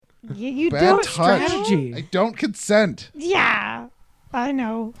You Bad don't touch. Strategy. I don't consent. Yeah, I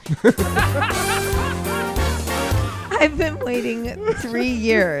know. I've been waiting 3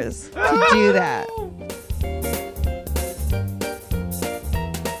 years to do that.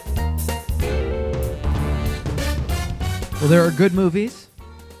 Well, there are good movies,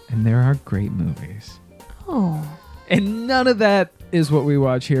 and there are great movies. Oh. And none of that is what we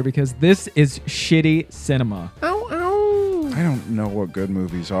watch here because this is shitty cinema. I don't know what good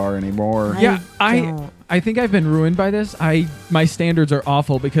movies are anymore. Yeah, don't. I think I've been ruined by this. My standards are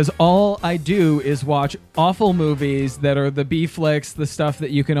awful because all I do is watch awful movies that are the B flicks, the stuff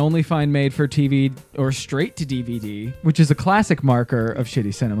that you can only find made for TV or straight to DVD, which is a classic marker of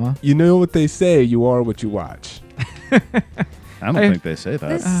shitty cinema. You know what they say, you are what you watch. I don't think they say that.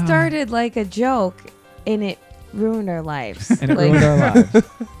 This started like a joke, and it ruined our lives. And it Like, ruined our lives.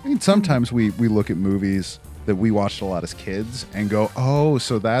 I mean, sometimes we look at movies that we watched a lot as kids and go, oh,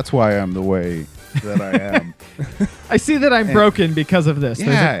 so that's why I'm the way that I am. I see that I'm broken because of this.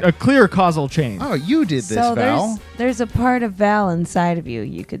 Yeah. There's a clear causal chain. Oh, you did this, so Val. there's a part of Val inside of you,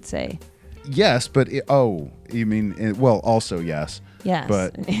 you could say. Yes, but you mean well, also yes. Yes.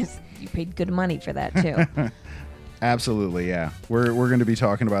 But you paid good money for that, too. absolutely, yeah. We're going to be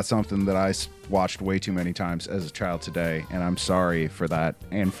talking about something that I watched way too many times as a child today, and I'm sorry for that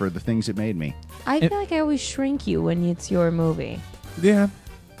and for the things it made me. I feel like I always shrink you when it's your movie. Yeah.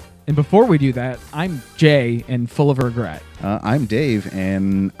 And before we do that, I'm Jay and full of regret. I'm Dave,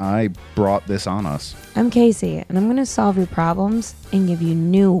 and I brought this on us. I'm Casey, and I'm going to solve your problems and give you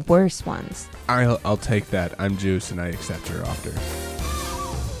new, worse ones. I'll take that. I'm Juice, and I accept your offer.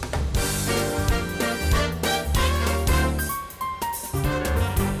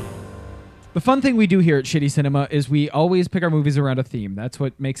 The fun thing we do here at Shitty Cinema is we always pick our movies around a theme. That's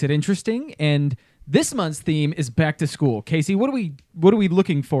what makes it interesting. And this month's theme is back to school. Casey, what are we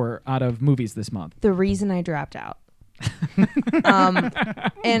looking for out of movies this month? The reason I dropped out.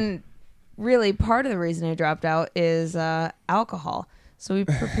 And really, part of the reason I dropped out is alcohol. So we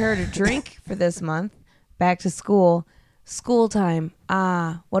prepared a drink for this month. Back to school. School time.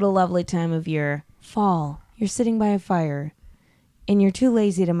 Ah, what a lovely time of year. Fall. You're sitting by a fire. And you're too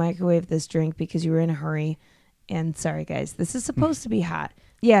lazy to microwave this drink because you were in a hurry. And sorry, guys, this is supposed to be hot.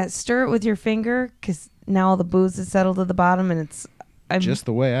 Yeah, stir it with your finger because now all the booze is settled to the bottom and it's... Just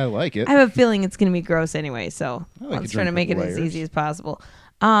the way I like it. I have a feeling it's going to be gross anyway, so I like I'm a trying to drink make it with as layers. easy as possible.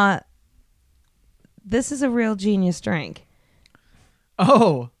 This is a real genius drink.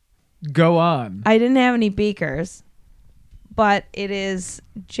 Oh, go on. I didn't have any beakers, but it is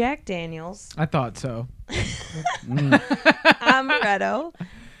Jack Daniels, I thought so. amaretto,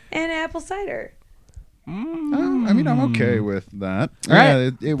 and apple cider. I mean, I'm okay with that. All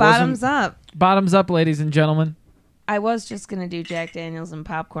right. Yeah, it Bottoms wasn't, up. Bottoms up, ladies and gentlemen. I was just going to do Jack Daniels and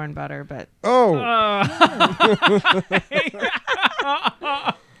popcorn butter, but Oh,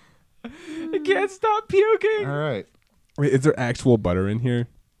 I can't stop puking. all right. Wait, is there actual butter in here?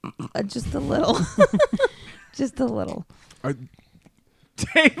 just a little. Just a little.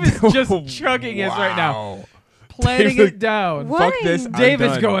 Dave is just chugging his right now. Wow. Planning Dave's it down. What? Fuck this. I'm Dave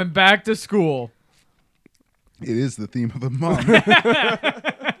is done. going back to school. It is the theme of the month.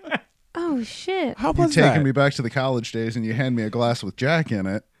 Oh, shit. How You're was taking that? me back to the college days, and you hand me a glass with Jack in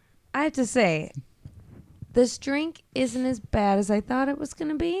it. I have to say, this drink isn't as bad as I thought it was going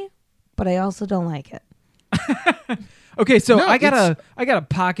to be, but I also don't like it. Okay, so No, I got a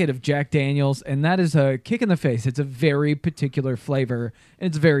pocket of Jack Daniels, and that is a kick in the face. It's a very particular flavor, and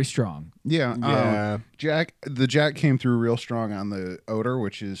it's very strong. Yeah. Yeah. The Jack came through real strong on the odor,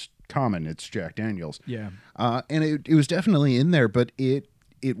 which is common. It's Jack Daniels. Yeah. And it was definitely in there, but it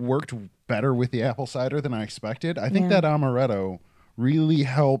worked better with the apple cider than I expected. I think Yeah. that amaretto really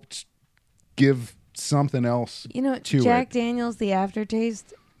helped give something else You know, to Jack it. Daniels, the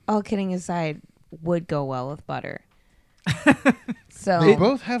aftertaste, all kidding aside, would go well with butter. So, They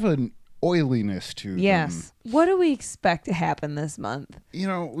both have an oiliness to them. yes. What do we expect to happen this month? You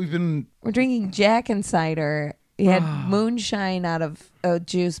know, we've been We're drinking Jack and cider. You had moonshine out of a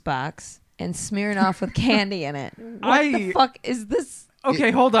juice box and smearing off with candy in it. What the fuck is this?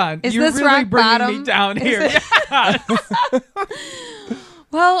 Okay, hold on. Is You're this really rock bringing bottom? me down Is here. it-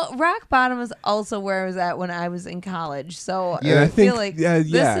 Well, rock bottom is also where I was at when I was in college. So Yeah, I I feel think- like yeah.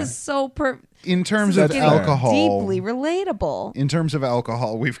 this is so in terms this of is getting alcohol. deeply relatable. In terms of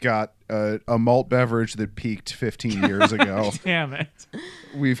alcohol, we've got a malt beverage that peaked 15 years ago. Damn it.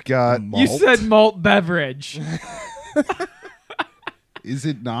 We've got You said malt beverage. Is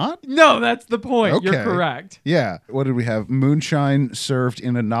it not? No, that's the point. You're Okay. correct. Yeah. What did we have? Moonshine served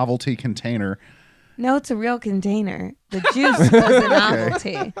in a novelty container. No, it's a real container. The juice was a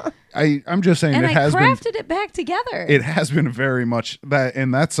novelty. I'm just saying And it I has been. crafted it back together. It has been very much that,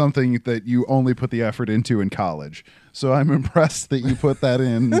 and that's something that you only put the effort into in college. So I'm impressed that you put that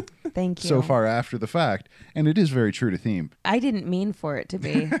in Thank you. so far after the fact, and it is very true to theme. I didn't mean for it to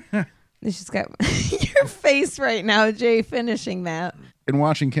be. It's just got your face right now, Jay, finishing that. In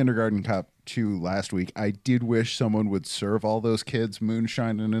watching Kindergarten Cop 2 last week, I did wish someone would serve all those kids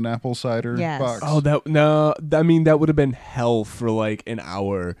moonshine in an apple cider Yes. box. Oh, I mean, that would have been hell for like an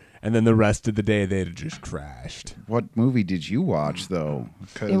hour, and then the rest of the day they'd have just crashed. What movie did you watch though?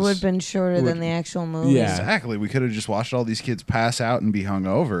 'Cause- It would have been shorter than the actual movie. Yeah. Exactly. We could have just watched all these kids pass out and be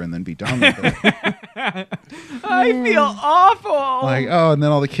hungover and then be done with it. I feel awful. Like, oh, and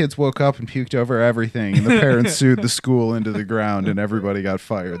then all the kids woke up and puked over everything, and the parents sued the school into the ground, and everybody got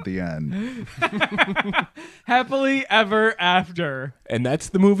fired at the end. Happily ever after. And that's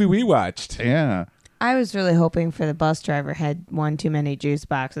the movie we watched. Yeah. I was really hoping for the bus driver had one too many juice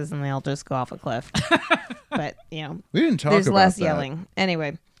boxes and they all just go off a cliff. But, We didn't talk there's about less that. yelling.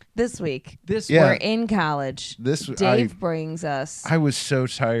 Anyway, this week, Yeah. we're in college. This Dave brings us. I was so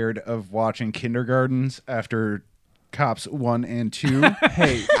tired of watching kindergartens after Cops 1 and 2.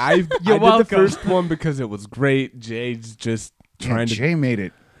 Hey, I did welcome. the first one because it was great. Jay's just trying to Jay made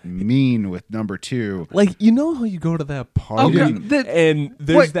it mean with number 2. like, you know how you go to that party God, and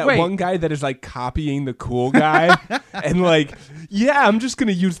there's Wait, that wait. one guy that is like copying the cool guy and like, yeah, I'm just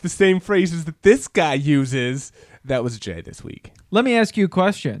gonna use the same phrases that this guy uses. That was Jay this week. Let me ask you a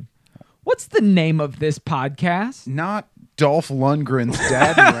question. What's the name of this podcast? Not Dolph Lundgren's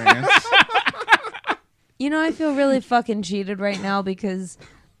dad rants. I feel really fucking cheated right now because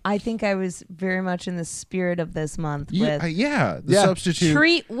I think I was very much in the spirit of this month with The Yeah. substitute.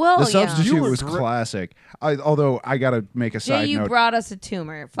 Treat William. The substitute You were was great. classic. Although I gotta make a Jay, side you note. brought us a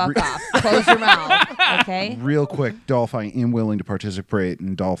tumor. Fuck off. Close your mouth. Okay? Real quick, Dolph, I am willing to participate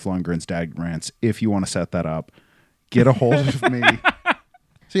in Dolph Lundgren's dad rants if you want to set that up. Get a hold of me.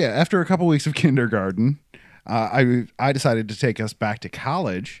 So yeah, after a couple weeks of kindergarten, I decided to take us back to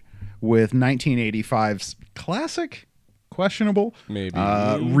college with 1985's classic, questionable, Maybe.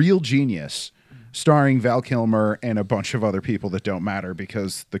 Real Genius, starring Val Kilmer and a bunch of other people that don't matter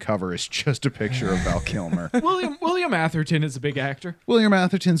because the cover is just a picture of Val Kilmer. William Atherton is a big actor. William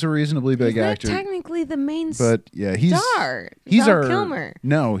Atherton's a reasonably big Isn't that actor. technically the main But yeah, he's star? He's Val our Kilmer.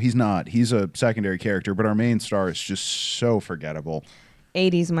 No, he's not. He's a secondary character, but our main star is just so forgettable.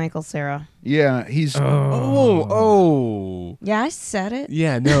 80s Michael Cera. Yeah, he's Oh. Yeah, I said it.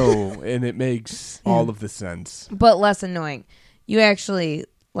 Yeah, no, and it makes all of the sense. But less annoying. You actually,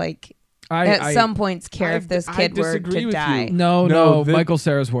 at some points care if this I kid were disagree to with die. you. No, the- Michael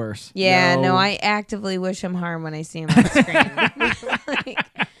Cera's worse. Yeah, No. no, I actively wish him harm when I see him on screen.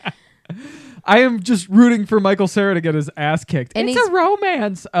 I am just rooting for Michael Cera to get his ass kicked. And It's a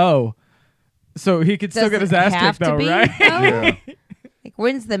romance. Oh. So he could still Does get his it ass have kicked to though, be, right? though? yeah. Like,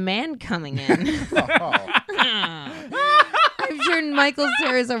 when's the man coming in? I'm sure Michael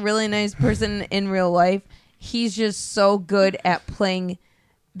Cera is a really nice person in real life. He's just so good at playing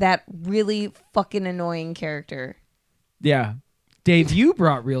that really fucking annoying character. Yeah. Dave, you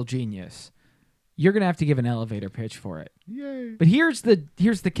brought Real Genius. You're going to have to give an elevator pitch for it. Yay. But here's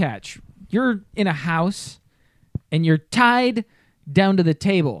the catch. You're in a house and you're tied down to the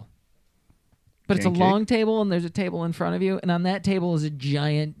table. But it's a Pancake? long table and there's a table in front of you, and on that table is a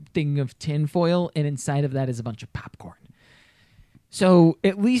giant thing of tinfoil, and inside of that is a bunch of popcorn. So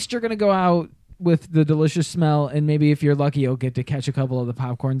at least you're going to go out with the delicious smell, and maybe if you're lucky, you'll get to catch a couple of the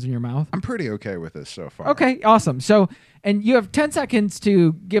popcorns in your mouth. I'm pretty okay with this so far. Okay, awesome. So, and you have 10 seconds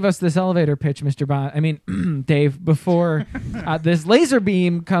to give us this elevator pitch, Mr. Bond. I mean, Dave, before this laser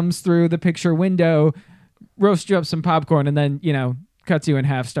beam comes through the picture window, roast you up some popcorn, and then, cuts you in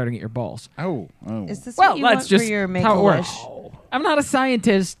half starting at your balls. Oh. Is this Well, what you that's want just for your how it Make-A-Wish? works. I'm not a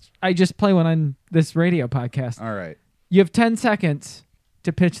scientist. I just play one on this radio podcast. All right. You have 10 seconds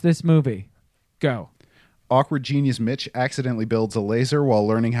to pitch this movie. Go. Awkward genius Mitch accidentally builds a laser while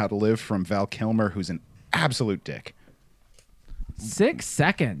learning how to live from Val Kilmer, who's an absolute dick. 6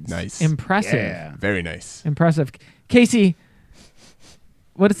 seconds. Nice. Impressive. Yeah. Very nice. Impressive. Casey,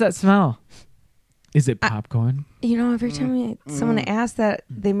 what does that smell? Is it popcorn? Every time someone asks that,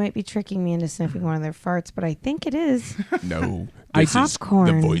 they might be tricking me into sniffing one of their farts, but I think it is. No, this this is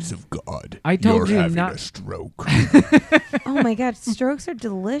Popcorn. the voice of God. I told You're you having not- a stroke. Oh my God, strokes are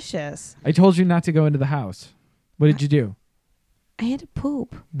delicious. I told you not to go into the house. What did you do? I had to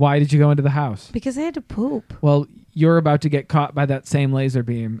poop Why did you go into the house? because I had to poop. Well, you're about to get caught by that same laser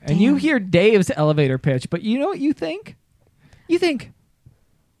beam. And you Damn. hear Dave's elevator pitch, but you know what you think? You think,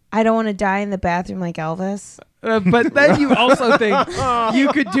 I don't want to die in the bathroom like Elvis. But then you also think you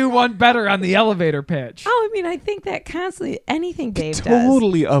could do one better on the elevator pitch. Oh, I mean, I think that constantly. Anything Dave does.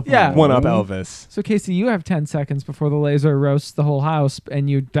 Totally Yeah. one up Elvis. So, Casey, you have 10 seconds before the laser roasts the whole house and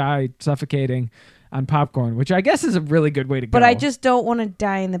you die suffocating on popcorn, which I guess is a really good way to go. But I just don't want to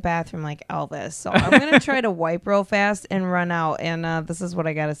die in the bathroom like Elvis. So I'm going to try to wipe real fast and run out. And this is what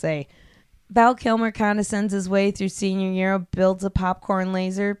I got to say. Val Kilmer condescends his way through senior year, builds a popcorn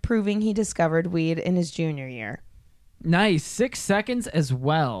laser, proving he discovered weed in his junior year. Nice. 6 seconds as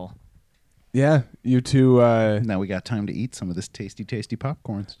well. Yeah, you two. Now we got time to eat some of this tasty, tasty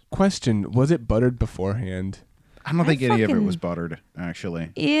popcorns. Question: was it buttered beforehand? I don't think any of it fucking- was buttered,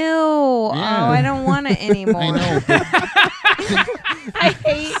 actually. Ew. Oh, I don't want it anymore. I know, but, I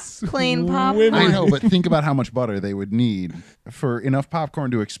hate plain popcorn. I know, but think about how much butter they would need for enough popcorn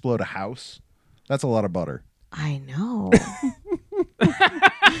to explode a house. That's a lot of butter. I know.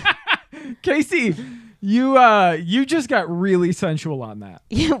 Casey, you just got really sensual on that.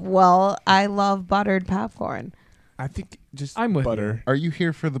 Yeah, well, I love buttered popcorn. I think just I'm with butter. Are you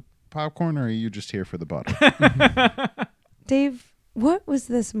here for the popcorn or are you just here for the butter? Dave, what was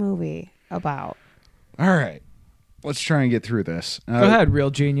this movie about? All right. Let's try and get through this. Go ahead,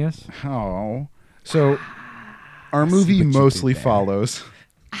 real genius. Oh. So our movie mostly follows.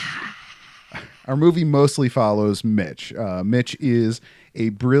 Our movie mostly follows Mitch. Mitch is a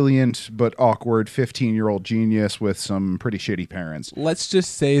brilliant but awkward 15-year-old genius with some pretty shitty parents. Let's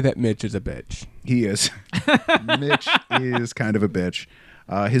just say that Mitch is a bitch. He is. Mitch is kind of a bitch.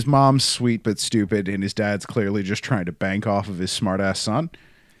 His mom's sweet but stupid, and his dad's clearly just trying to bank off of his smart-ass son.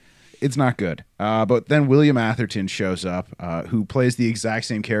 It's not good. But then William Atherton shows up, who plays the exact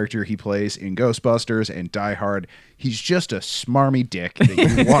same character he plays in Ghostbusters and Die Hard. He's just a smarmy dick that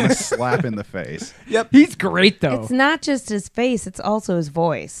you want to slap in the face. Yep. He's great, though. It's not just his face, it's also his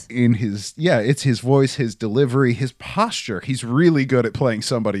voice. It's his voice, his delivery, his posture. He's really good at playing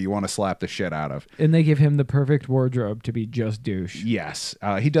somebody you want to slap the shit out of. And they give him the perfect wardrobe to be just douche. Yes.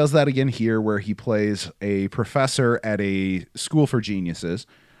 He does that again here where he plays a professor at a school for geniuses.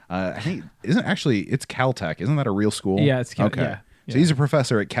 I think it's Caltech. Isn't that a real school? Yeah, it's okay. yeah. So he's a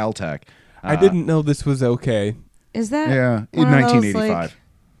professor at Caltech. I didn't know this was okay. Is that Yeah, in one of those, 1985. like,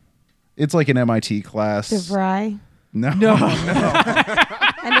 It's like an MIT class. DeVry? No.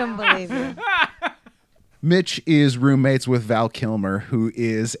 I don't believe you. Mitch is roommates with Val Kilmer, who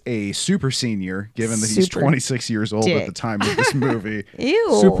is a super senior, given that he's Super 26 years old at dick. the time of this movie.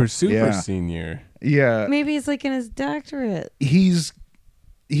 Ew. Super Yeah. senior. Yeah. Maybe he's like in his doctorate. He's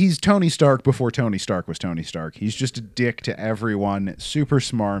Tony Stark before Tony Stark was Tony Stark. He's just a dick to everyone, super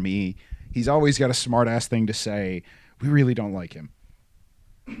smarmy. He's always got a smart-ass thing to say. We really don't like him.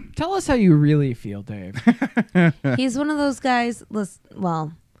 Tell us how you really feel, Dave. He's one of those guys.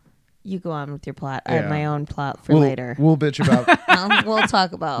 Well, you go on with your plot. I have Yeah. my own plot for later. We'll bitch about We'll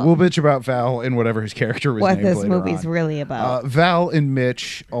talk about we'll bitch about Val and whatever his character was what named this later movie's on. really about. Val and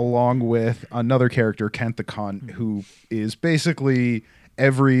Mitch, along with another character, Kent the Cunt, who is basically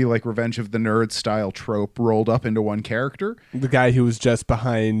every like Revenge of the Nerds style trope rolled up into one character. The guy who was just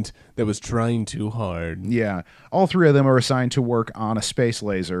behind that was trying too hard. Yeah. All three of them are assigned to work on a space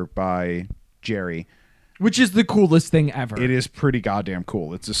laser by Jerry. Which is the coolest thing ever. It is pretty goddamn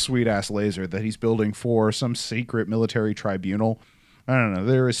cool. It's a sweet-ass laser that he's building for some secret military tribunal. I don't know.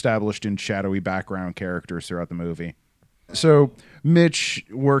 They're established in shadowy background characters throughout the movie. So Mitch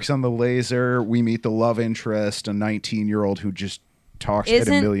works on the laser. We meet the love interest, a 19-year-old who just talks at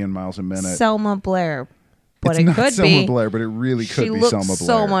Isn't a million miles a minute. Selma Blair. But it's it not could Selma be. Blair, but it really could She be looks Selma Blair.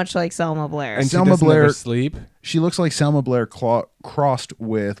 so much like Selma Blair. And Selma she doesn't Blair- ever sleep. She looks like Selma Blair crossed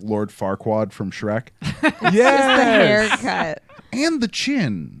with Lord Farquaad from Shrek. Just the Yes. haircut. And the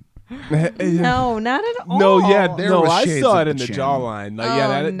chin. No, not at all. No, yeah, There no, was I shades saw of it in the the chin. jawline. Like, Oh,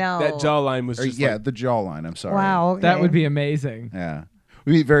 yeah, that no. jawline was Or, just yeah, like, the jawline. I'm sorry. Wow. Okay. That would be amazing. Yeah.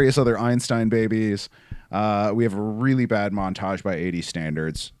 We meet various other Einstein babies. We have a really bad montage by 80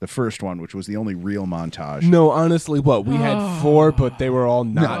 standards. The first one, which was the only real montage. no, honestly, what we had 4, but they were all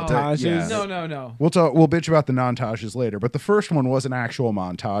not montages. yeah. No. We'll bitch about the montages later, but the first one was an actual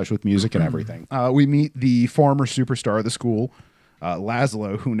montage with music and everything. We meet the former superstar of the school,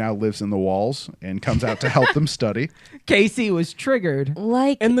 Laszlo, who now lives in the walls and comes out to help them study. Casey was triggered.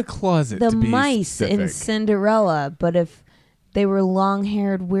 like In the closet. the to be mice in specific. Cinderella, but if they were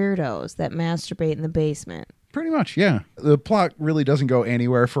long-haired weirdos that masturbate in the basement. Pretty much, yeah. The plot really doesn't go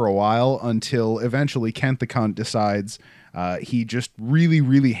anywhere for a while until eventually Kent the Cunt decides he just really,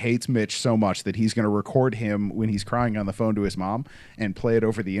 really hates Mitch so much that he's going to record him when he's crying on the phone to his mom and play it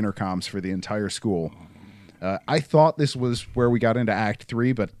over the intercoms for the entire school. I thought this was where we got into Act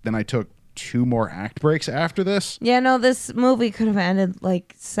 3, but then I took 2 more act breaks after this. Yeah, no, this movie could have ended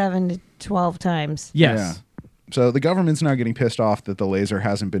like 7 to 12 times. Yes. Yeah. So the government's now getting pissed off that the laser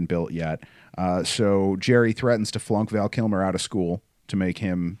hasn't been built yet. So Jerry threatens to flunk Val Kilmer out of school to make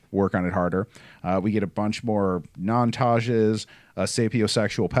him work on it harder. We get a bunch more montages. A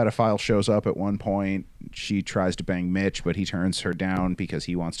sapiosexual pedophile shows up at one point. She tries to bang Mitch, but he turns her down because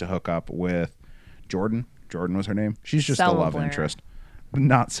he wants to hook up with Jordan. Jordan was her name. She's just Selma the love Blair. interest.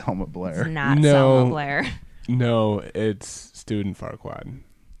 Not Selma Blair. It's not No. Selma Blair. No, it's Student Farquaad.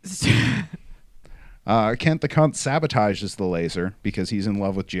 Kent the cunt sabotages the laser because he's in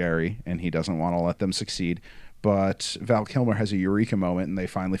love with Jerry and he doesn't want to let them succeed. But Val Kilmer has a eureka moment and they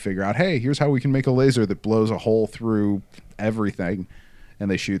finally figure out, hey, here's how we can make a laser that blows a hole through everything. And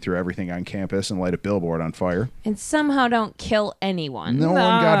they shoot through everything on campus and light a billboard on fire. And somehow don't kill anyone. No one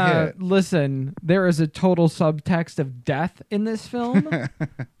got hit. Listen, there is a total subtext of death in this film.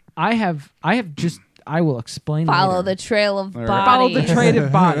 I will explain Follow later. the trail of right. bodies. Follow the trade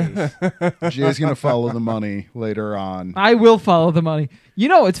of bodies. Jay's going to follow the money later on. I will follow the money. You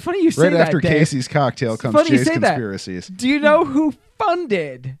know, it's funny you say Right that, after Dave. Casey's cocktail It's comes funny you Jay's say that. conspiracies. Do you know who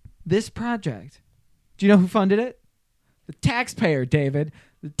funded this project? Do you know who funded it? The taxpayer, David.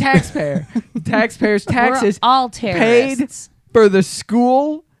 The taxpayer. The taxpayer's taxes We're all paid terrorists. for the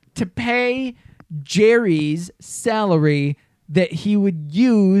school to pay Jerry's salary that he would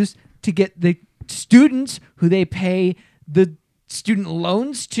use to get the students who they pay the student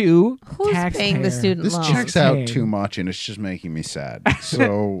loans to. Who's paying the Taxpayer. student This loans? checks out Paying. too much, and it's just making me sad.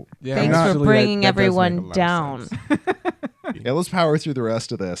 So Yeah, Thanks for actually, bringing that does make a everyone lot of down. sense. yeah, let's power through the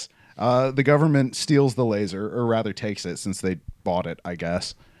rest of this. The government steals the laser, or rather takes it since they bought it, I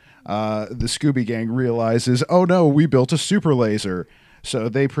guess. The Scooby Gang realizes, oh no, we built a super laser. So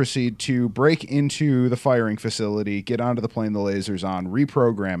they proceed to break into the firing facility, get onto the plane the laser's on,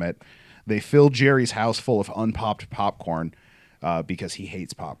 reprogram it. They fill Jerry's house full of unpopped popcorn because he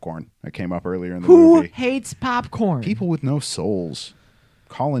hates popcorn. That came up earlier in the Who movie. hates popcorn? People with no souls.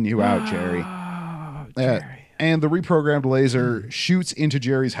 Calling you out, Jerry. Jerry. And the reprogrammed laser shoots into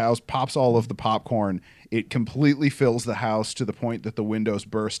Jerry's house, pops all of the popcorn. It completely fills the house to the point that the windows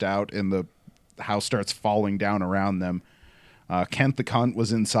burst out and the house starts falling down around them. Kent the cunt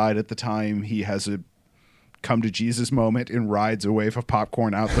was inside at the time. He has a come to Jesus moment and rides a wave of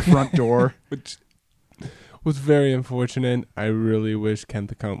popcorn out the front door. Which was very unfortunate. I really wish Kent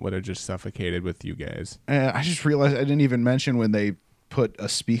the Cunt would have just suffocated with you guys. I just realized I didn't even mention when they put a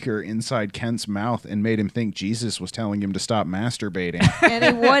speaker inside Kent's mouth and made him think Jesus was telling him to stop masturbating. And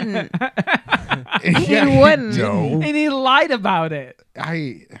he wouldn't. Yeah, He wouldn't. No. And he lied about it.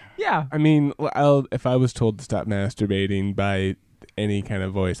 Yeah. I mean, if I was told to stop masturbating by any kind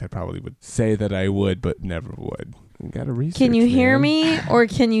of voice, I probably would say that I would, but never would. You gotta research. Can you hear man. me or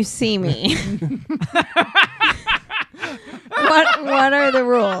can you see me? What are the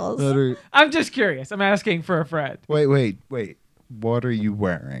rules? I'm just curious. I'm asking for a friend. Wait. What are you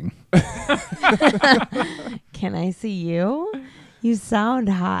wearing? Can I see you? You sound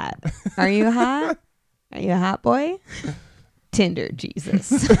hot. Are you hot? Are you a hot boy? Tinder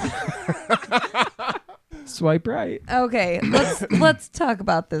Jesus. Swipe right. Okay, let's talk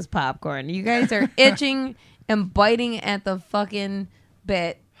about this popcorn. You guys are itching and biting at the fucking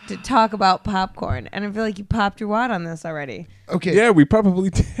bit to talk about popcorn, and I feel like you popped your wad on this already. Okay. Yeah, we probably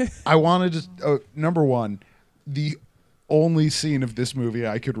did. I wanted to. Number one, the only scene of this movie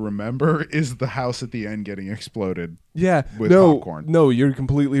I could remember is the house at the end getting exploded. Yeah, With no, popcorn. no, you're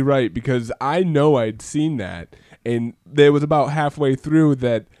completely right because I know I'd seen that, and there was about halfway through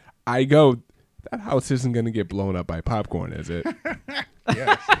that I go, that house isn't going to get blown up by popcorn, is it?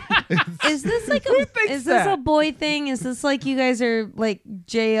 Yes. Is this like is this that? a boy thing? Is this like you guys are like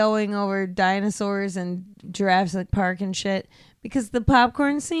J-O-ing over dinosaurs and Jurassic Park and shit? Because the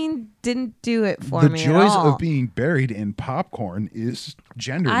popcorn scene didn't do it for The me joys at all. of being buried in popcorn is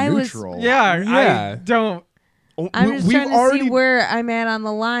gender I was- neutral. Yeah. Yeah. I don't. I'm just trying to see where I'm at on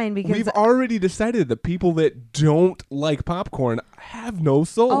the line because We've already decided the people that don't like popcorn have no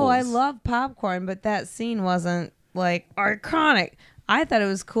souls. oh, I love popcorn, but that scene wasn't like iconic. I thought it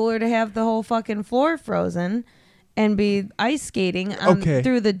was cooler to have the whole fucking floor frozen and be ice skating Okay.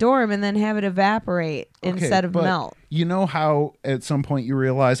 through the dorm and then have it evaporate instead of but melt. You know how at some point you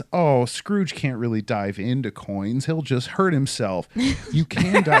realize, oh, Scrooge can't really dive into coins. He'll just hurt himself. You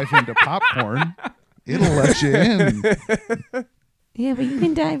can dive into popcorn. It'll let you in. Yeah, but you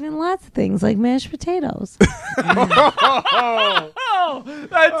can dive in lots of things like mashed potatoes. Oh,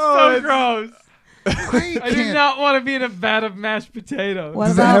 that's so gross. I I do can't. not want to be in a vat of mashed potatoes. What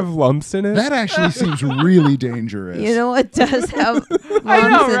Does it about have lumps in it? That actually seems really dangerous. you know what does have lumps I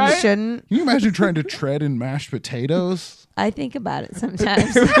know, and right? shouldn't? Can you imagine trying to tread in mashed potatoes? I think about it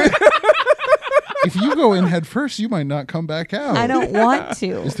sometimes. If you go in head first, you might not come back out. I don't want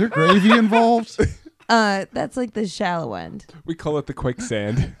to. Is there gravy involved? That's like the shallow end. We call it the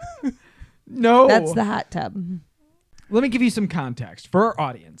quicksand. No. That's the hot tub. Let me give you some context for our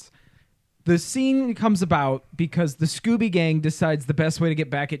audience. The scene comes about because the Scooby Gang decides the best way to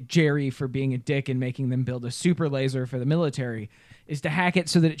get back at Jerry for being a dick and making them build a super laser for the military is to hack it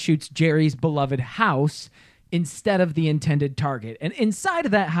so that it shoots Jerry's beloved house instead of the intended target. And inside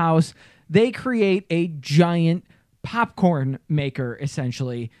of that house, they create a giant popcorn maker,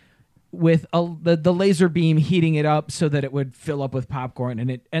 essentially, with the laser beam heating it up so that it would fill up with popcorn, and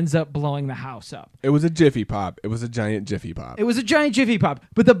it ends up blowing the house up. It was a Jiffy Pop. It was a giant Jiffy Pop. It was a giant Jiffy Pop.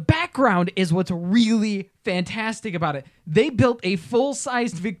 But the background is what's really fantastic about it. They built a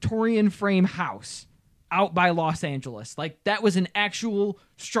full-sized Victorian frame house out by Los Angeles. Like, that was an actual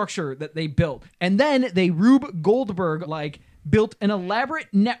structure that they built. And then they Rube Goldberg, built an elaborate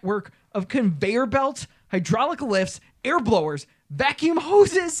network of conveyor belts, hydraulic lifts, air blowers, vacuum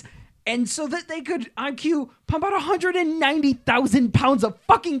hoses, and so that they could, on cue, pump out 190,000 pounds of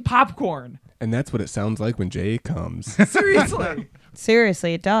fucking popcorn. And that's what it sounds like when Jay comes. Seriously.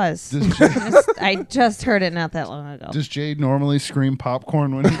 Seriously, it does. Does I just heard it not that long ago. Jade normally scream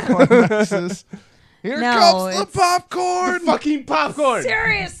popcorn when he climaxes? Here No, comes the it's- popcorn! Fucking popcorn!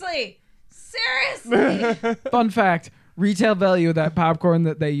 Seriously. Fun fact. Retail value of that popcorn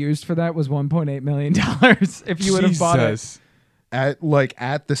that they used for that was $1.8 million if you would have bought it Jesus. At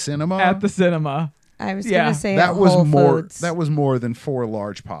the cinema? at the cinema. I was Yeah. gonna say that at was Whole more Foods. that was more than 4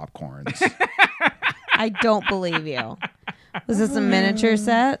 large popcorns. I don't believe you. Was this a miniature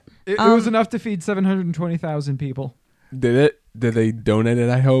set? It was enough to feed 720,000 people. Did it? Did they donate it,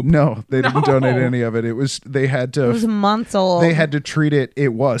 I hope? No, they didn't No. donate any of it. It was they had It was to months old. they had to treat it.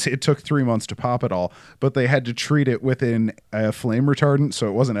 It took 3 months to pop it all, but they had to treat it within a flame retardant, so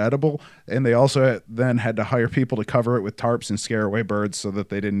it wasn't edible. And they also then had to hire people to cover it with tarps and scare away birds so that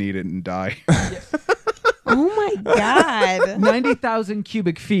they didn't eat it and die. Oh my god. 90,000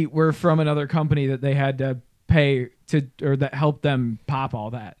 cubic feet were from another company that they had to pay to, or that helped them pop all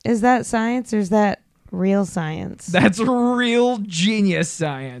that. Is that science or is that real science? That's real genius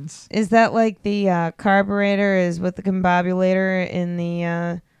science. Is that like the carburetor is with the combobulator in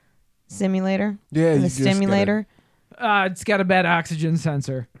the simulator? Yeah, In you the just gotta- stimulator? It's got a bad oxygen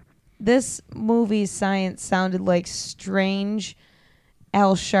sensor. This movie's science sounded like strange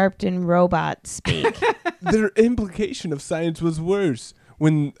Al Sharpton robot speak. Their implication of science was worse.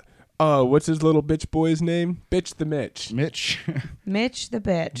 When, what's his little bitch boy's name? Bitch the Mitch. Mitch, Mitch the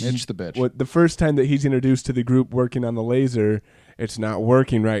bitch. Mitch the bitch. What the first time that he's introduced to the group working on the laser, it's not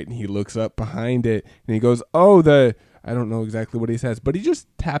working right, and he looks up behind it and he goes, "Oh, I don't know exactly what he says, but he just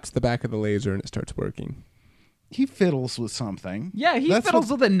taps the back of the laser and it starts working." He fiddles with something. Yeah, he That's fiddles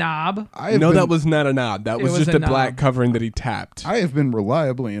what- with a knob. I have No, been- that was not a knob. That It was was just a a black knob. covering that he tapped. I have been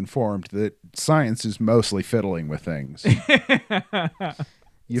reliably informed that science is mostly fiddling with things.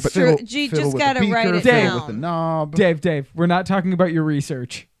 You It's true. You just with gotta the beaker, write it fiddle down. with the knob. Dave, we're not talking about your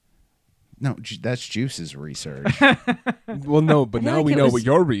research. No, that's Juice's research. Well, no, but I feel now like we it know was what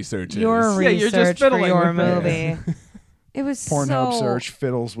your research Your is. Yeah, you're just research for fiddling your with it. movie. It was Pornhub so search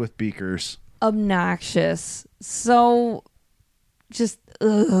fiddles with beakers. obnoxious. So just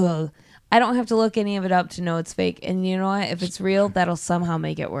ugh. I don't have to look any of it up to know it's fake. And you know what? If it's real, that'll somehow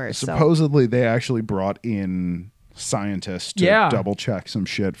make it worse. So Supposedly, they actually brought in scientists to Yeah. double check some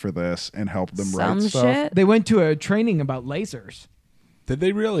shit for this and help them some write stuff. shit. They went to a training about lasers. Did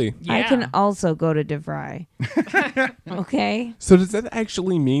they really? I can also go to DeVry. Okay. So does that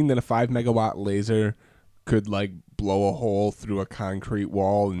actually mean that a 5 megawatt laser could like blow a hole through a concrete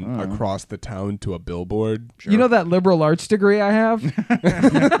wall and across the town to a billboard? You know that liberal arts degree I have?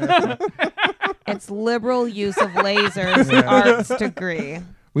 It's liberal use of lasers arts degree.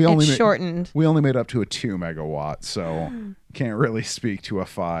 We only It's ma- shortened. We only made up to a 2 megawatt, so can't really speak to a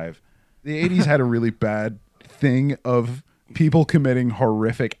 5. The 80s had a really bad thing of people committing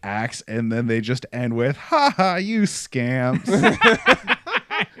horrific acts, and then they just end with, "Ha ha, you scamps."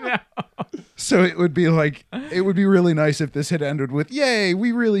 So it would be really nice if this had ended with, "Yay,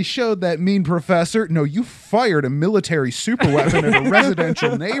 we really showed that mean professor." No, you fired a military superweapon in a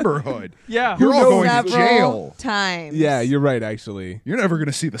residential neighborhood. Yeah. You're all going to Several jail. times. Yeah, you're right, actually. You're never going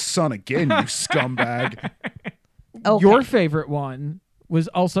to see the sun again, you scumbag. Okay. Your favorite one was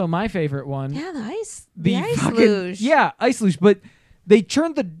also my favorite one. Yeah, the ice fucking- luge. Yeah, ice luge. But They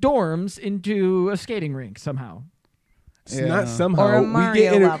turned the dorms into a skating rink somehow. It's Yeah. not somehow. Or a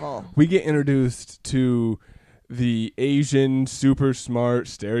Mario level. We get introduced to the Asian, super smart,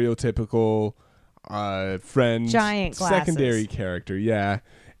 stereotypical friend, Giant glasses. secondary character. Yeah,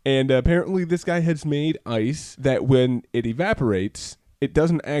 and apparently this guy has made ice that when it evaporates, it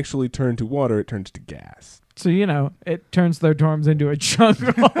doesn't actually turn to water; it turns to gas. So, it turns their dorms into a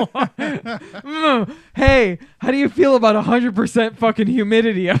jungle. Hey, how do you feel about 100% fucking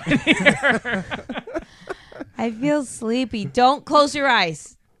humidity up in here? I feel sleepy. Don't close your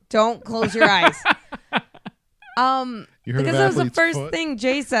eyes. Don't close your eyes. You heard Because of that was the Athlete's first Foot? thing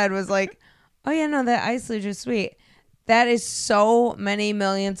Jay said was like, oh yeah, no, that ice luge is sweet. That is so many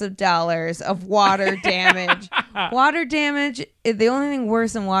millions of dollars of water damage. Water damage, the only thing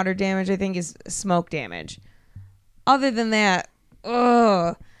worse than water damage, I think, is smoke damage. Other than that,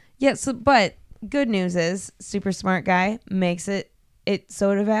 ugh. Yeah, but good news is, super smart guy makes it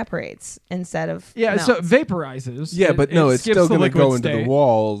so it evaporates instead of Yeah, melts. so it vaporizes. Yeah, but no, it's skips still the going to liquid go into the state.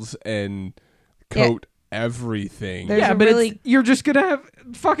 walls and coat everything. There's Yeah, a but really- you're just gonna have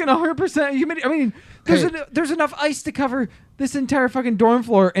fucking 100% humidity. I mean, there's enough ice to cover this entire fucking dorm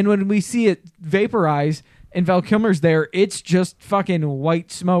floor, and when we see it vaporize and Val Kilmer's there, it's just fucking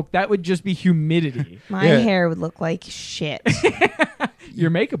white smoke. That would just be humidity. My Yeah. hair would look like shit. Your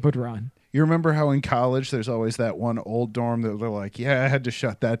makeup would run. You remember how in college there's always that one old dorm that they're like, yeah, I had to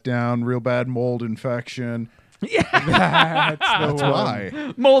shut that down. Real bad mold infection. That's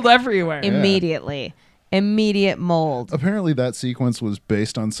why. Mold everywhere. Immediately. Immediate mold. Apparently that sequence was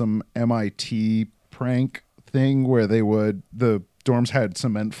based on some MIT prank thing where the dorms had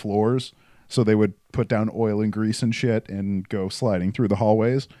cement floors, so they would put down oil and grease and shit and go sliding through the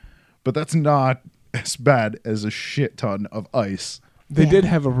hallways. But that's not as bad as a shit ton of ice. They Yeah. did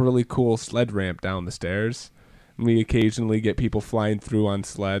have a really cool sled ramp down the stairs. We occasionally get people flying through on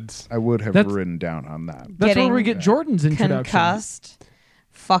sleds. I would have That's- written down on that. That's where Getting we get Jordan's introduction. Concussed.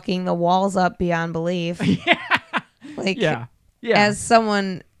 Fucking the walls up beyond belief. Like, Yeah. as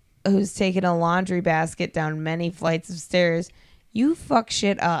someone who's taken a laundry basket down many flights of stairs, you fuck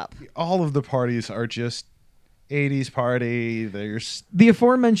shit up. All of the parties are just 80s party. There's The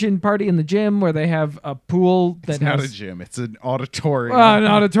aforementioned party in the gym where they have a pool that it's not has a gym, it's an auditorium an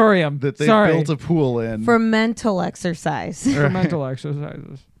auditorium that they Sorry. built a pool in. For mental exercise. for mental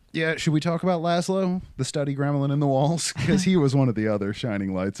exercises. Yeah, should we talk about Laszlo, the study gremlin in the walls? Because he was one of the other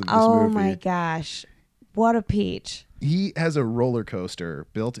shining lights of this Oh movie. my gosh. What a peach. He has a roller coaster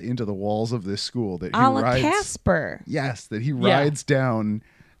built into the walls of this school that he A la rides. Casper. Yes, that he Yeah. rides down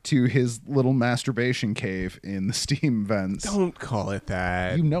to his little masturbation cave in the steam vents. Don't call it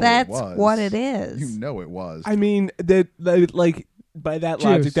that. You know That's it was. what it is. You know it was. I mean, that like by that Juice.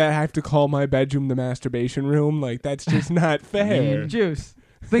 logic, that I have to call my bedroom the masturbation room. Like that's just not fair. Juice.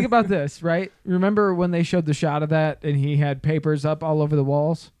 Think about this, right? Remember when they showed the shot of that and he had papers up all over the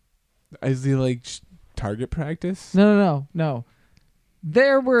walls? Is he like target practice? No.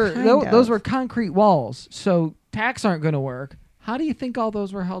 There were Kind those of. were concrete walls, so tacks aren't going to work. How do you think all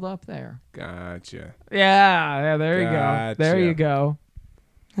those were held up there? Gotcha. Yeah, there you Gotcha. go. There you go.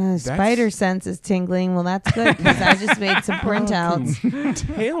 Spider sense is tingling. Well, that's good because I just made some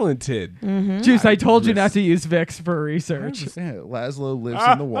printouts. Talented. Mm-hmm. Juice, I told you not to use Vicks for research. Yeah, Laszlo lives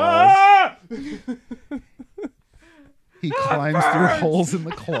in the walls. He climbs through holes in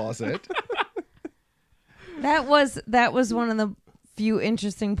the closet. That was one of the few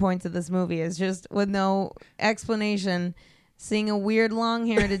interesting points of this movie is just with no explanation, seeing a weird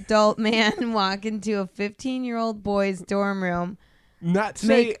long-haired adult man walk into a 15-year-old boy's dorm room. Not say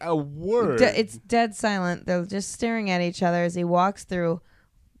Make- a word. It's dead silent. They're just staring at each other as he walks into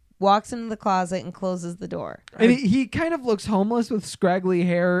the closet and closes the door. And he kind of looks homeless with scraggly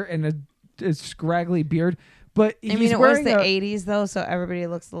hair and a scraggly beard. But I mean, he's it was wearing the 80s, though, so everybody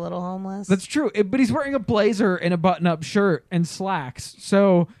looks a little homeless. That's true. But he's wearing a blazer and a button-up shirt and slacks.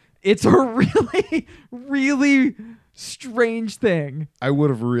 So it's a really, really strange thing. I would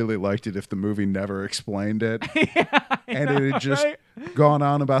have really liked it if the movie never explained it. And it had just right? gone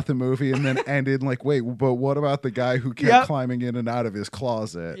on about the movie and then ended like, wait, but what about the guy who kept Yep. climbing in and out of his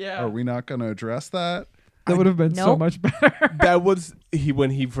closet? Yeah. Are we not going to address that? That would have been so Nope. much better. That was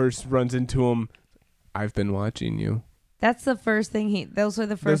when he first runs into him. I've been watching you. That's the first thing those are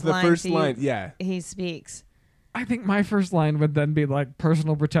the That's first the lines first line. Yeah. he speaks. I think my first line would then be like,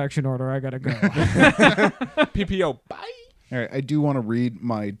 personal protection order, I gotta go. PPO. Bye. All right, I do want to read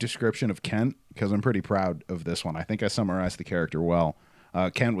my description of Kent because I'm pretty proud of this one. I think I summarized the character well.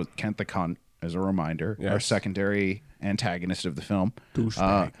 Kent the cunt, as a reminder, our Yes. secondary antagonist of the film.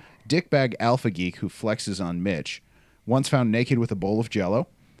 Douchebag. Dickbag alpha geek who flexes on Mitch. once found naked with a bowl of Jell-O,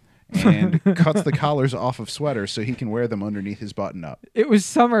 and cuts the collars off of sweaters so he can wear them underneath his button-up. It was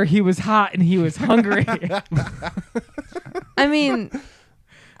summer. He was hot and he was hungry. I mean,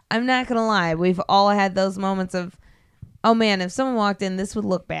 I'm not going to lie. We've all had those moments of, oh man, if someone walked in, this would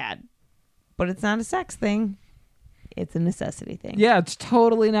look bad. But it's not a sex thing. It's a necessity thing. Yeah, it's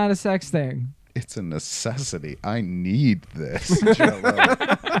totally not a sex thing. It's a necessity. I need this Jell-O.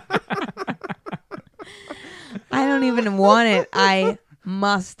 I don't even want it. I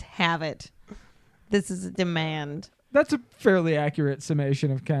must have it. This is a demand. That's a fairly accurate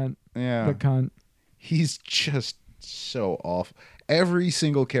summation of Kent. Yeah. The cunt. He's just so off. Every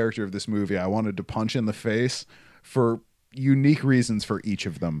single character of this movie I wanted to punch in the face for unique reasons for each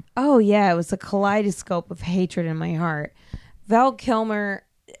of them. Oh, yeah. It was a kaleidoscope of hatred in my heart. Val Kilmer,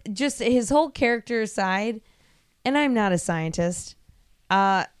 just his whole character aside, and I'm not a scientist,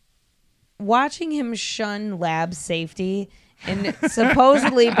 watching him shun lab safety and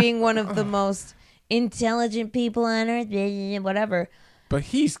supposedly being one of the most intelligent people on earth, whatever. But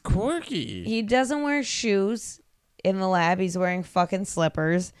he's quirky. He doesn't wear shoes in the lab. He's wearing fucking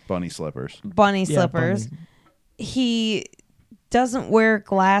slippers. Bunny slippers. Bunny Yeah, slippers. bunny. He doesn't wear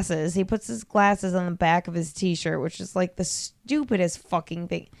glasses. He puts his glasses on the back of his t-shirt, which is like the stupidest fucking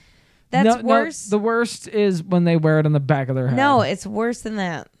thing. That's worse. The worst is when they wear it on the back of their head. No, it's worse than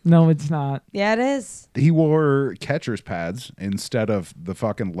that. No, it's not. Yeah, it is. He wore catcher's pads instead of the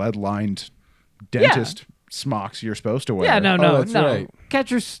fucking lead-lined dentist smocks you're supposed to wear. Yeah, no. that's right.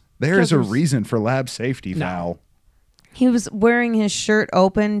 Catchers. There's a catchers- reason for lab safety, Val. He was wearing his shirt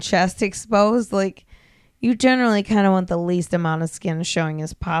open, chest exposed. Like, you generally kind of want the least amount of skin showing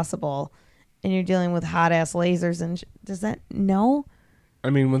as possible. And you're dealing with hot-ass lasers. And does that... No? I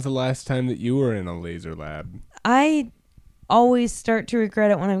mean, when's the last time that you were in a laser lab? I always start to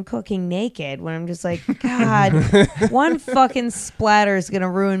regret it when I'm cooking naked, when I'm just like, God, one fucking splatter is going to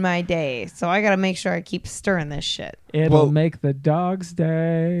ruin my day. So I got to make sure I keep stirring this shit. It'll Well- make the dog's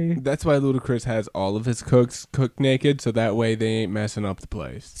day. That's why Ludacris has all of his cooks cooked naked, so that way they ain't messing up the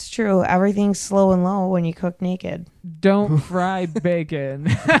place. It's true. Everything's slow and low when you cook naked. Don't fry bacon.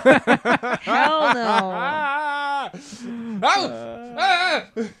 Hell no.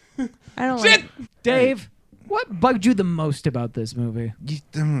 I don't like... Dave, what bugged you the most about this movie?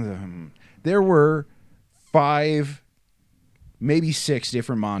 There were 5, maybe 6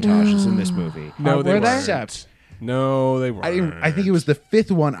 different montages in this movie. No, they were there? weren't. Except No, they weren't. I think it was the 5th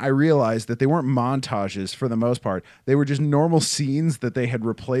one I realized that they weren't montages for the most part. They were just normal scenes that they had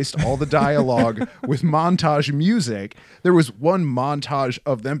replaced all the dialogue with montage music. There was one montage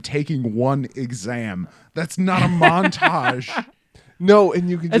of them taking one exam. That's not a montage. No, and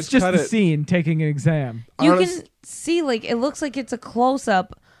you can It's just cut the it. scene taking an exam. You Honest- can see, like, it looks like it's a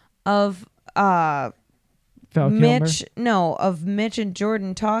close-up of Val Kilmer. Mitch and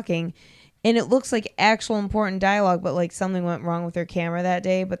Jordan talking, and it looks like actual important dialogue, but like something went wrong with their camera that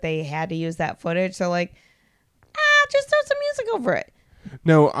day, but they had to use that footage. So like, just throw some music over it.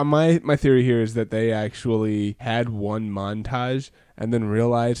 No, my theory here is that they actually had one montage and then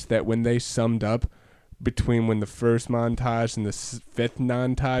realized that when they summed up between when the first montage and the 5th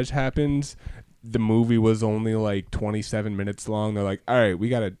montage happens, the movie was only like 27 minutes long. They're like, all right, we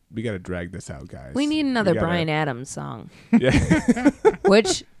gotta drag this out, guys. We need another We gotta- Bryan Adams song, Yeah.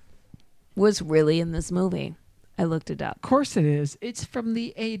 which was really in this movie. I looked it up. Of course it is. It's from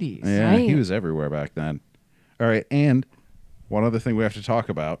the 80s. Yeah, Right. he was everywhere back then. All right, and one other thing we have to talk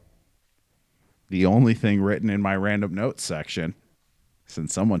about. The only thing written in my random notes section,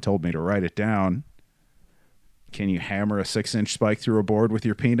 since someone told me to write it down. Can you hammer a 6-inch spike through a board with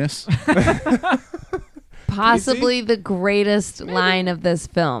your penis? Possibly the greatest line of this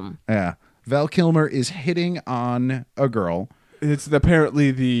film. Yeah. Val Kilmer is hitting on a girl. It's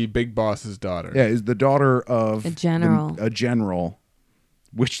apparently the big boss's daughter. Yeah, is the daughter of A general. a general,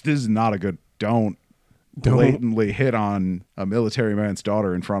 which this is not a good. Don't blatantly hit on a military man's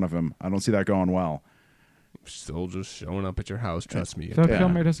daughter in front of him. I don't see that going well. Soldiers showing up at your house, trust me. Val Yeah.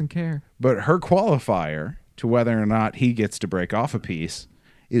 Kilmer doesn't care. But her qualifier to whether or not he gets to break off a piece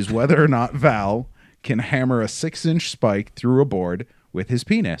is whether or not Val can hammer a 6-inch spike through a board with his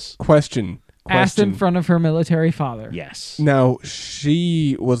penis. Question. Asked in front of her military father. Yes. Now,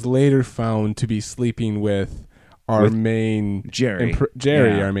 she was later found to be sleeping with our With main Jerry.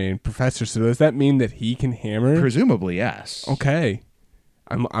 Jerry, Yeah. our main professor. So does that mean that he can hammer? Presumably, yes. Okay.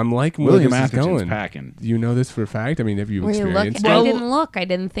 I'm liking where William this is Atherton's going. packing. Do you know this for a fact? I mean, have you Were you experienced looking? it? I didn't look. I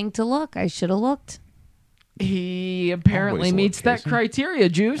didn't think to look. I should have looked. He apparently Always meets look, that Casey. criteria,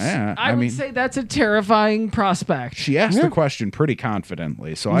 Juice. Yeah, I I would mean- say that's a terrifying prospect. She asked the question pretty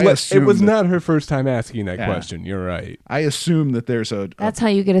confidently, so I It assume was that, not her first time asking that Yeah. question. You're right. I assume that there's a That's how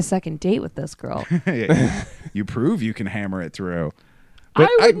you get a second date with this girl. you prove you can hammer it through. I But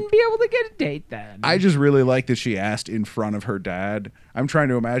wouldn't be able to get a date then. I just really like that she asked in front of her dad. I'm trying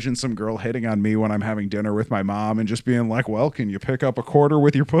to imagine some girl hitting on me when I'm having dinner with my mom and just being like, "Well, can you pick up a quarter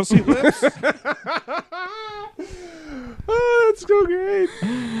with your pussy lips?" Oh, that's so great.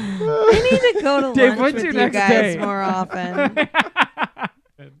 I need to go to Dave, lunch what's with your you next guys date? more often.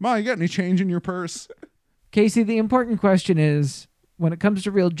 Ma, you got any change in your purse? Casey, the important question is, when it comes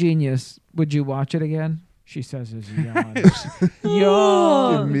to Real Genius, would you watch it again? She says as a yawn.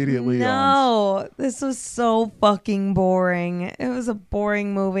 Yawn. Immediately No, this was so fucking boring. It was a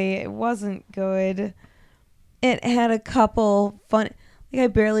boring movie. It wasn't good. It had a couple fun. Like I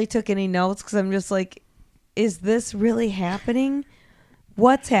barely took any notes because I'm just like, is this really happening?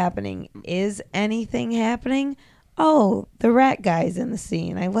 What's happening? Is anything happening? Oh, the rat guy's in the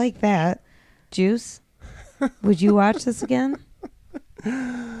scene. I like that. Juice, would you watch this again?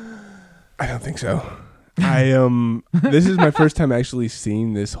 I don't think so. This is my first time actually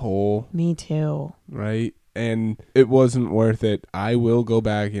seeing this whole, Me too. right? And it wasn't worth it. I will go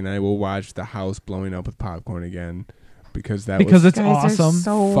back and I will watch the house blowing up with popcorn again because that Because was it's Guys are awesome.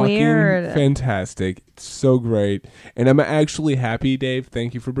 so fucking weird. fantastic. It's so great. And I'm actually happy, Dave.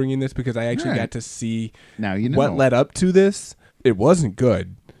 Thank you for bringing this because I actually Right. got to see Now you know what led up to this. It wasn't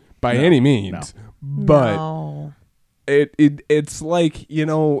good by No, any means, but No. it's like, you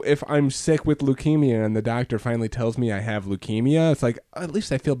know, if I'm sick with leukemia and the doctor finally tells me I have leukemia, it's like at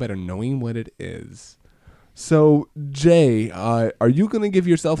least I feel better knowing what it is. So, Jay, are you going to give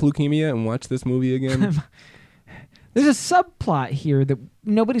yourself leukemia and watch this movie again? There's a subplot here that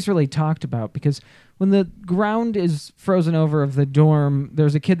nobody's really talked about because when the ground is frozen over of the dorm,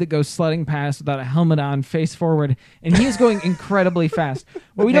 there's a kid that goes sledding past without a helmet on, face forward, and he is going incredibly fast.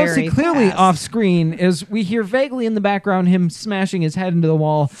 What we don't see Very clearly fast. off screen is we hear vaguely in the background him smashing his head into the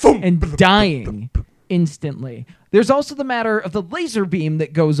wall and dying instantly. There's also the matter of the laser beam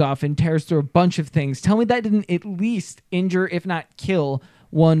that goes off and tears through a bunch of things. Tell me that didn't at least injure, if not kill,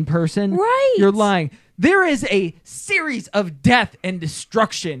 one person. Right. You're lying. There is a series of death and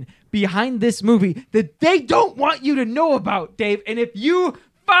destruction behind this movie that they don't want you to know about, Dave. And if you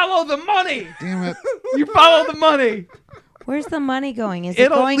follow the money, Damn it. you follow the money, Where's the money going? Is it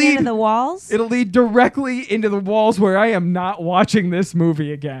It'll going lead- into the walls? it'll lead directly into the walls where I am not watching this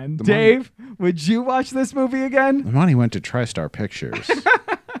movie again. money- Dave, would you watch this movie again? The money went to TriStar Pictures.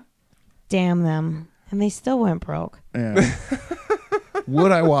 Damn them. And they still went broke. Yeah.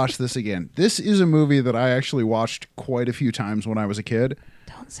 Would I watch this again? This is a movie that I actually watched quite a few times when I was a kid.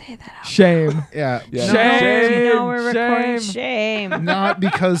 Don't say that out. Shame. Yeah. Yeah. Shame. You know we're recording Shame. shame. Not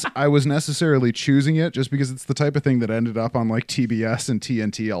because I was necessarily choosing it, just because it's the type of thing that ended up on like TBS and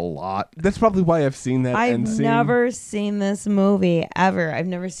TNT a lot. That's probably why I've seen that I've end scene. never seen this movie ever. I've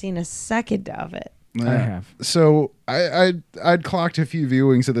never seen a second of it. I have. So I'd clocked a few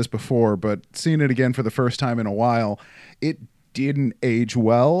viewings of this before, but seeing it again for the first time in a while, it didn't age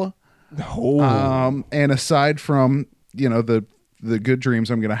well. Oh. And aside from, you know, the good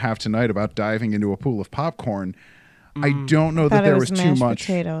dreams I'm going to have tonight about diving into a pool of popcorn, I don't know that Thought it there was was too mashed much.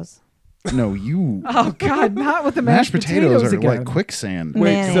 potatoes. No, you. Oh God, not with the Mashed potatoes are again. like quicksand. Wait,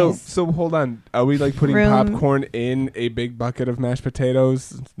 Mayonnaise. so hold on. Are we like putting Room. popcorn in a big bucket of mashed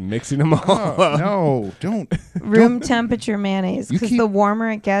potatoes, mixing them all Oh, up? no, don't Room temperature mayonnaise. You Because keep- the warmer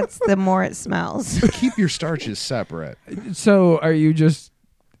it gets, the more it smells. keep your starches separate. So, are you just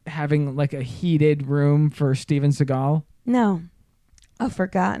having like a heated room for Steven Seagal? No. A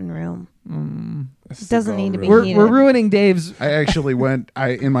forgotten room. It doesn't need to be We're heated. ruining Dave's. I actually went.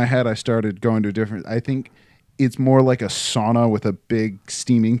 In my head, I started going to a different. I think it's more like a sauna with a big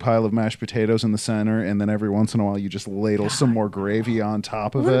steaming pile of mashed potatoes in the center, and then every once in a while you just ladle some more gravy on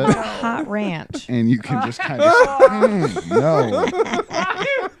top of What it, about a hot ranch? and you can just kind of. No,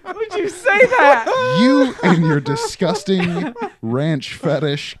 Would you say that? you and your disgusting ranch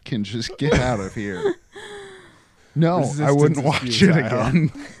fetish can just get out of here. No, I Resistance wouldn't is watch it futile.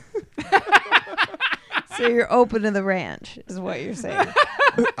 again. So you're open to the ranch, is what you're saying.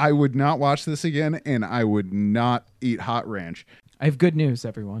 I would not watch this again, and I would not eat hot ranch. I have good news,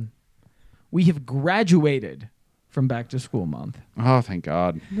 everyone. We have graduated from Back to School Month. Oh, thank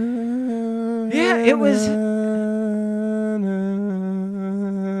God. Yeah, it was.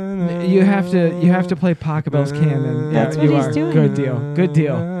 You have to play Pachelbel's canon. That's Yeah, what you he's are. doing. Good deal. Good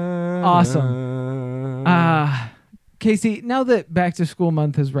deal. Awesome. Casey, now that Back to School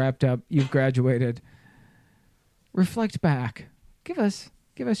Month has wrapped up, you've graduated. reflect back. Give us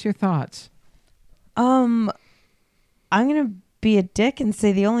your thoughts. I'm gonna be a dick and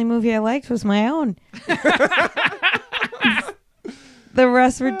say the only movie I liked was my own. The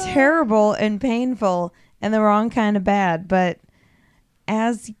rest were terrible and painful and the wrong kind of bad. But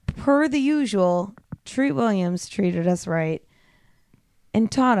as per the usual, Treat Williams treated us right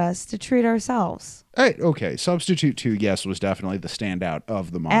and taught us to treat ourselves. Hey, okay, Substitute 2, yes, was definitely the standout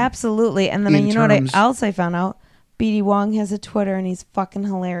of the month. Absolutely. And then In you know what terms- else I found out? BD Wong has a Twitter and he's fucking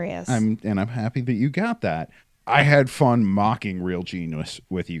hilarious. I'm happy that you got that. I had fun mocking Real Genius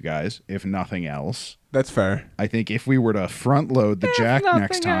with you guys, if nothing else. That's fair. I think if we were to front load the Jack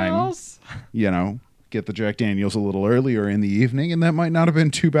next time, get the Jack Daniels a little earlier in the evening, and that might not have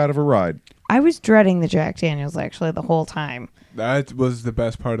been too bad of a ride. I was dreading the Jack Daniels actually the whole time. That was the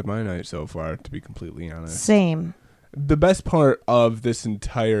best part of my night so far, to be completely honest. Same. The best part of this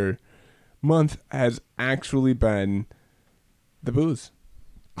entire month has actually been the booze.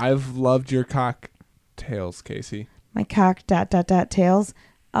 I've loved your cocktails, Casey. My cock ... tails.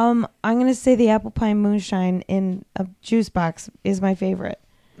 I'm gonna say the apple pie moonshine in a juice box is my favorite.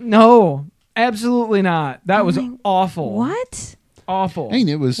 No, absolutely not. That was my- awful. What? Awful. I mean,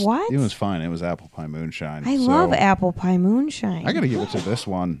 it was What? It was fine. It was apple pie moonshine. I so love apple pie moonshine. I got to give it to this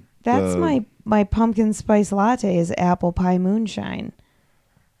one. That's The- my pumpkin spice latte is apple pie moonshine.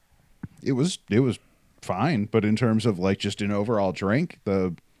 It was fine, but in terms of like just an overall drink,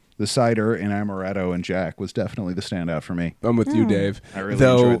 the cider and amaretto and Jack was definitely the standout for me. I'm with you, Dave. I really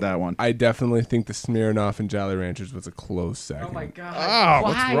Though, enjoyed that one. I definitely think the Smirnoff and Jolly Ranchers was a close second. Oh my god. Ah,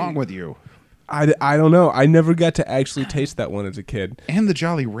 what's Why? wrong with you? I don't know. I never got to actually taste that one as a kid. And the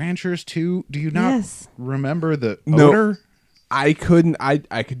Jolly Ranchers too. Do you not Yes. remember the No. odor? I couldn't. I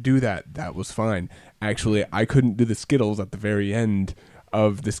could do that. That was fine. Actually, I couldn't do the Skittles at the very end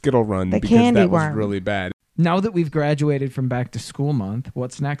of the Skittle run The because candy that was worm. really bad. Now that we've graduated from back to school month,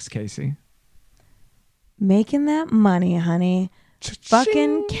 what's next, Casey? Making that money, honey.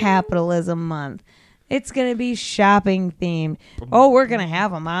 Fucking capitalism month. It's going to be shopping themed. Oh, we're going to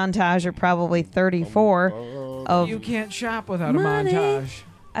have a montage of probably 34 of You can't shop without Money. a montage.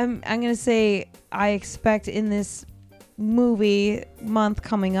 I'm going to say I expect in this movie month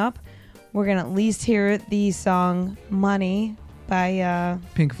coming up, we're going to at least hear the song Money by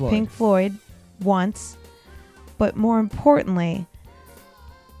Pink Floyd. Pink Floyd once. But more importantly,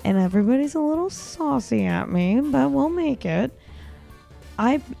 and everybody's a little saucy at me, but we'll make it.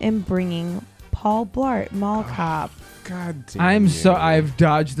 I am bringing Paul Blart Mall Cop. God damn. I've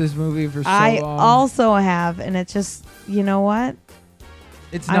dodged this movie for so I long. also have, and it's just, you know what?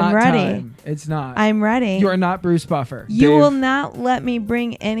 It's I'm not ready. time. It's not. I'm ready. You are not Bruce Buffer. You Dave. will not let me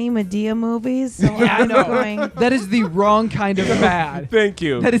bring any Medea movies, so I'm going. That is the wrong kind of bad. Thank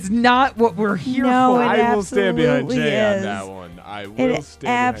you. That is not what we're here No, for. it I will stand behind absolutely Jay is. on that one. I will It stand behind Jay.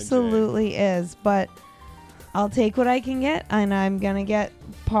 absolutely is, but I'll take what I can get, and I'm gonna get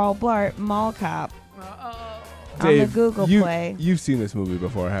Paul Blart Mall Cop on the Dave, Google you, Play. You've seen this movie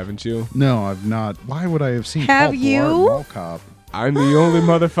before, haven't you? No, I've not. Why would I have seen Have Paul you? Blart Mall Cop? I'm the only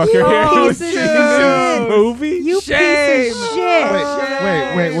motherfucker You here who's piece seen of this shit. movie. You Shame. piece of shit! Wait,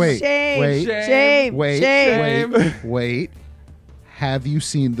 Shame! wait, Shame! wait, Shame! wait. Have you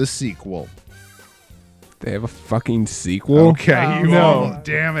seen the sequel? They have a fucking sequel. Okay, you no. all.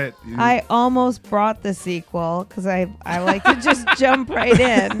 Damn it. I almost brought the sequel because I like to just jump right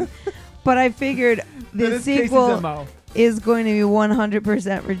in, but I figured That the is Casey's sequel MO. is going to be 100%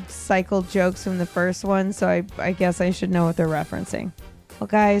 recycled jokes from the first one, so I guess I should know what they're referencing. Well,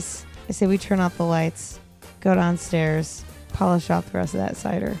 guys, I say we turn off the lights, go downstairs, polish off the rest of that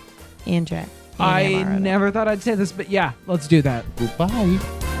cider, and Jack. and I Amaretto. never thought I'd say this, but yeah, let's do that. Goodbye.